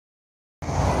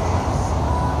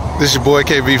This your boy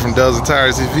KB from Dubs and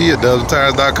Tires TV at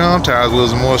dubsandtires.com. Tires,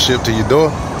 wheels, and more shipped to your door.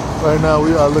 Right now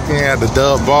we are looking at the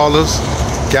Dub Ballers.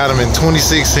 Got them in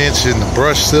 26 inch in the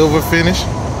brushed silver finish.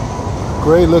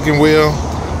 Great looking wheel.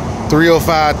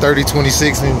 305 30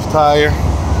 26 inch tire.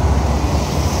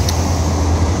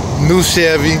 New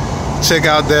Chevy. Check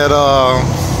out that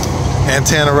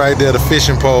antenna right there, the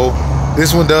fishing pole.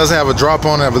 This one does have a drop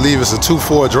on it. I believe it's a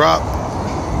 2.4 drop.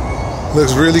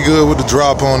 Looks really good with the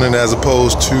drop on it as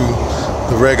opposed to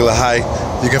the regular height.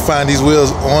 You can find these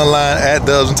wheels online at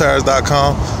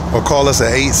dubsandtires.com or call us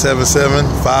at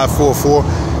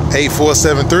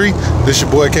 877-544-8473. This your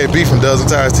boy KB from Dubs and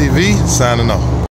Tires TV, signing off.